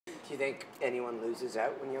Do you think anyone loses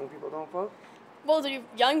out when young people don't vote? Well, the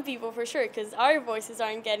young people for sure, because our voices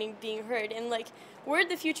aren't being heard, and like we're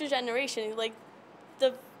the future generation. Like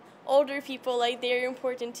the older people, like they're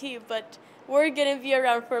important too, but we're gonna be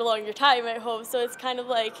around for a longer time, I hope. So it's kind of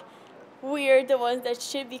like we're the ones that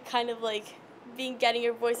should be kind of like getting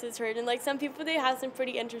your voices heard, and like some people they have some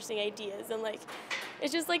pretty interesting ideas, and like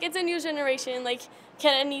it's just like it's a new generation, like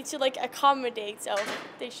kind of need to like accommodate. So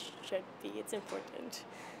they should be. It's important.